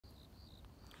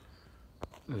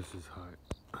This is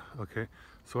high. Okay,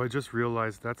 so I just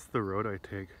realized that's the road I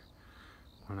take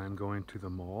when I'm going to the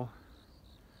mall.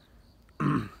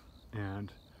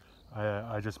 And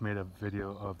I just made a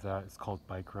video of that. It's called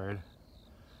Bike Ride.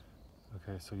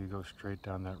 Okay, so you go straight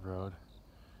down that road,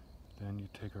 then you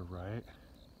take a right,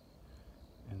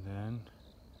 and then,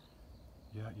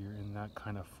 yeah, you're in that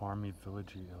kind of farmy,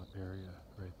 villagey area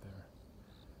right there.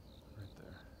 Right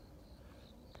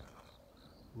there.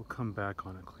 We'll come back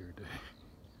on a clear day.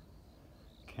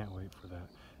 Can't wait for that.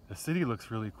 The city looks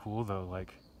really cool though.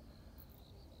 Like,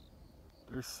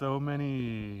 there's so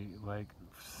many, like,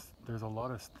 there's a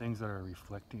lot of things that are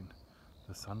reflecting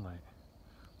the sunlight.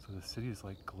 So the city is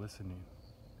like glistening.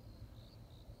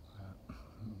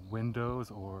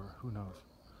 Windows, or who knows?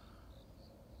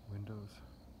 Windows.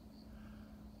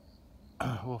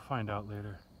 We'll find out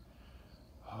later.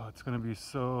 Oh, it's gonna be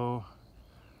so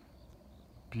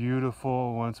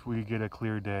beautiful once we get a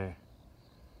clear day.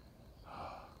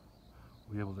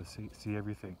 We'll be able to see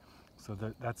everything. So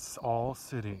that's all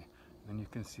city. And you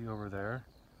can see over there,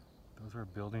 those are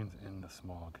buildings in the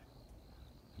smog,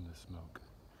 in the smoke.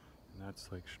 And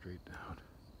that's like straight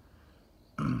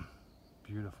down.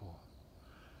 Beautiful.